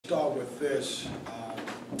start with this.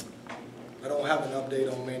 I don't have an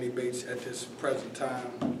update on Manny Bates at this present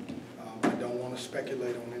time. I don't want to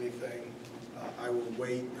speculate on anything. I will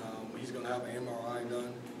wait. He's going to have an MRI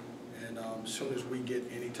done, and as soon as we get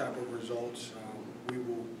any type of results, we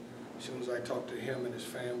will, as soon as I talk to him and his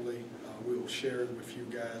family, we will share it with you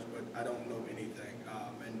guys, but I don't know anything.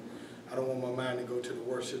 And I don't want my mind to go to the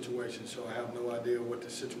worst situation, so I have no idea what the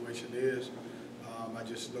situation is. I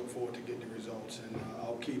just look forward to getting the results, and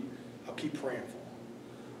I'll keep praying for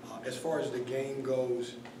him. As far as the game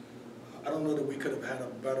goes, I don't know that we could have had a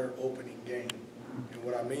better opening game. And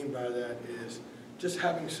what I mean by that is just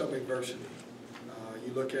having some adversity.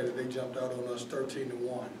 You look at it, they jumped out on us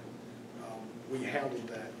 13-1. We handled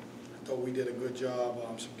that. I thought we did a good job.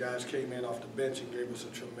 Some guys came in off the bench and gave us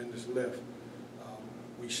a tremendous lift.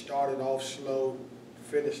 We started off slow,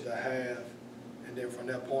 finished the half, and then from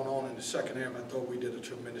that point on in the second half, I thought we did a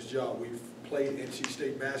tremendous job. We played NC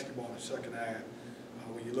State basketball in the second half.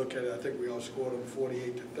 When you look at it, I think we outscored them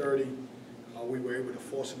 48-30. We were able to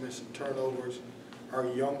force them in some turnovers. Our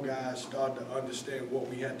young guys started to understand what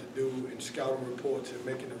we had to do in scouting reports and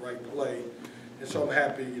making the right play. And so I'm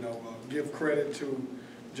happy, give credit to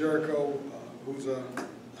Jericho, who's a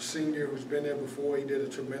senior who's been there before. He did a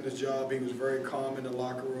tremendous job. He was very calm in the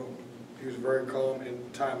locker room. He was very calm in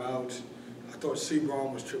timeouts. I thought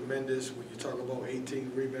Seabron was tremendous when you talk about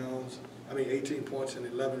 18 points and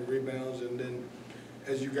 11 rebounds. And then,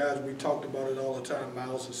 as you guys, we talked about it all the time.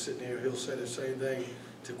 Miles is sitting here. He'll say the same thing.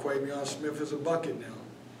 Taquavion Smith is a bucket now.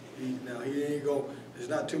 He ain't go. There's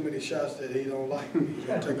not too many shots that he don't like. He's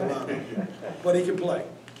gonna take a lot of them, but he can play.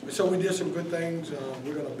 And so we did some good things.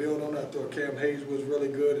 We're gonna build on that. I thought Cam Hayes was really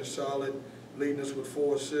good and solid, leading us with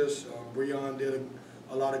 4 assists. Breon did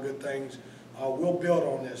a lot of good things. We'll build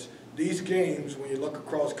on this. These games, when you look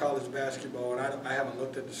across college basketball, and I haven't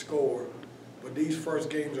looked at the score, but these first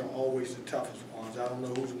games are always the toughest ones. I don't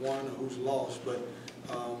know who's won or who's lost, but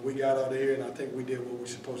we got out of here, and I think we did what we were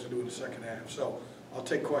supposed to do in the second half. So I'll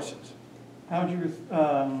take questions. How'd you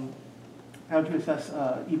assess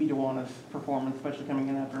E.B. Dewana's performance, especially coming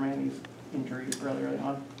in after Manny's injury early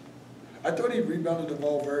on? I thought he rebounded the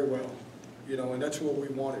ball very well, and that's what we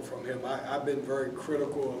wanted from him. I've been very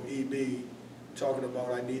critical of E.B., talking about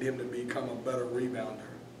I need him to become a better rebounder.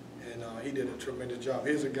 And he did a tremendous job.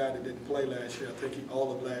 Here's a guy that didn't play last year. I think all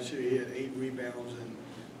of last year he had 8 rebounds and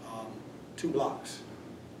 2 blocks.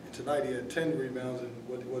 And tonight he had 10 rebounds and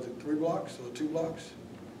what was it, 3 blocks or 2 blocks?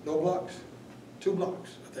 No blocks? 2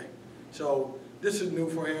 blocks, I think. So this is new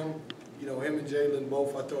for him. Him and Jalen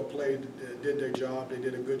both, I thought, did their job. They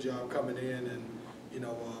did a good job coming in, and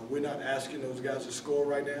we're not asking those guys to score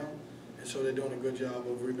right now, and so they're doing a good job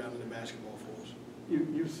of rebounding the basketball for us.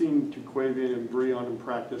 You've seen Taquavion and Breon in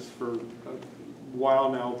practice for a while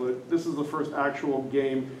now, but this is the first actual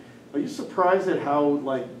game. Are you surprised at how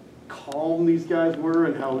calm these guys were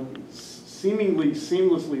and how seemingly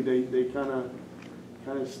seamlessly they kind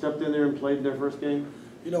of stepped in there and played their first game?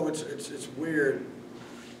 It's weird.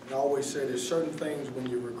 I always say there's certain things when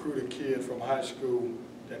you recruit a kid from high school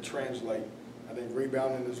that translate. I think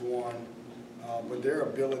rebounding is one, but their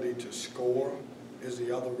ability to score is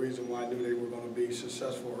the other reason why I knew they were going to be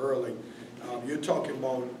successful early. You're talking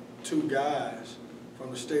about 2 guys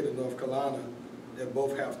from the state of North Carolina that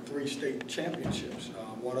both have 3 state championships.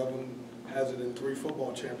 One of them has it in 3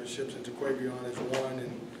 football championships, and Taquavion has won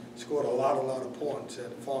and scored a lot of points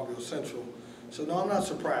at Farmville Central. So no, I'm not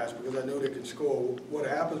surprised because I know they can score. What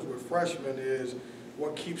happens with freshmen is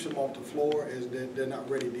what keeps them off the floor is that they're not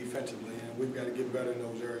ready defensively, and we've got to get better in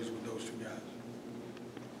those areas with those 2 guys.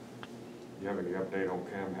 You have any update on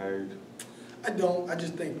Cam Hayes? I don't. I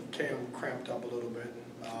just think Cam cramped up a little bit.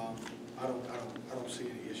 I don't see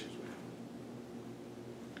any issues with him.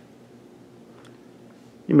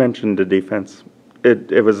 You mentioned the defense.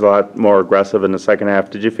 It was a lot more aggressive in the second half.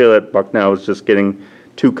 Did you feel that Bucknell was just getting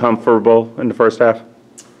too comfortable in the first half?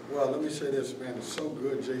 Well, let me say this, man. It's so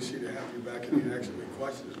good, JC, to have you back in here asking me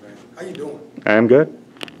questions, man. How you doing? I am good.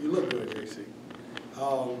 You look good, JC.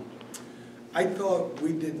 I thought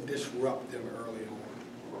we didn't disrupt them early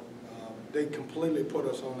on. They completely put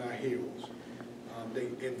us on our heels. They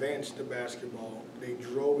advanced the basketball. They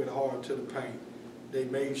drove it hard to the paint. They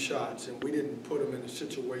made shots, and we didn't put them in a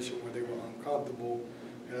situation where they were uncomfortable.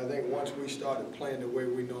 And I think once we started playing the way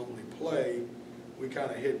we normally play, we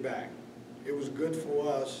kind of hit back. It was good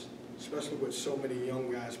for us, especially with so many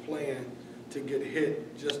young guys playing, to get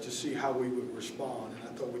hit just to see how we would respond. And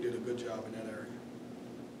I thought we did a good job in that area.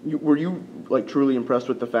 Were you truly impressed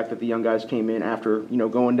with the fact that the young guys came in after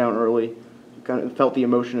going down early? You kind of felt the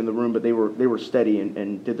emotion in the room, but they were steady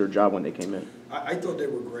and did their job when they came in. I thought they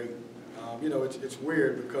were great. You know, it's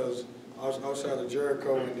weird because I was outside of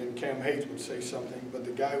Jericho and then Cam Hayes would say something, but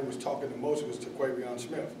the guy who was talking the most was Taquavion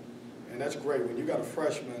Smith. And that's great. When you got a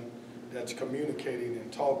freshman that's communicating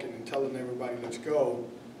and talking and telling everybody, let's go,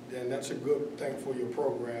 then that's a good thing for your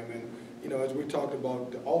program. And, you know, as we talked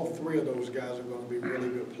about, all three of those guys are going to be really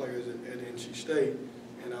good players at NC State,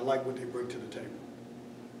 and I like what they bring to the table.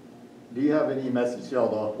 Do you have any message to all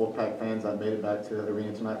the Wolfpack fans that made it back to the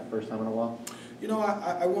arena tonight for the first time in a while? You know,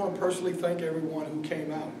 I want to personally thank everyone who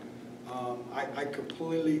came out. I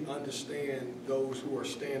completely understand those who are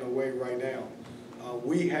staying away right now.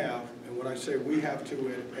 We have, and when I say we have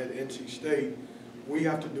to at NC State, we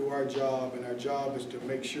have to do our job, and our job is to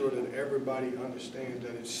make sure that everybody understands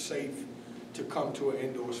that it's safe to come to an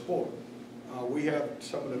indoor sport. We have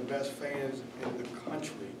some of the best fans in the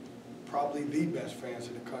country, probably the best fans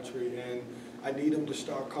in the country, and I need them to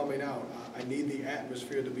start coming out. I need the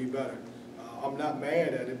atmosphere to be better. I'm not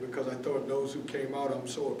mad at it because I thought those who came out, I'm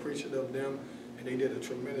so appreciative of them, and they did a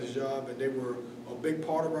tremendous job, and they were a big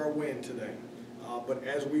part of our win today. But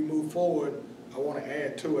as we move forward, I want to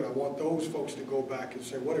add to it. I want those folks to go back and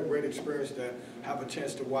say, what a great experience to have a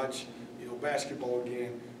chance to watch, you know, basketball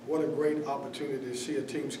again. What a great opportunity to see a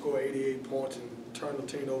team score 88 points and turn the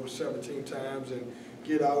team over 17 times and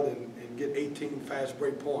get out and get 18 fast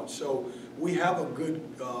break points. So we have a good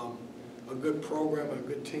program, a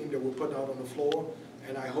good team that we're putting out on the floor,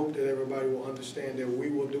 and I hope that everybody will understand that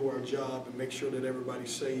we will do our job and make sure that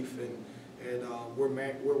everybody's safe and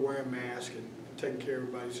we're wearing masks and taking care of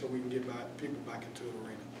everybody so we can get people back into the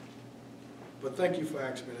arena. But thank you for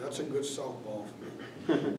asking me. That's a good softball for me.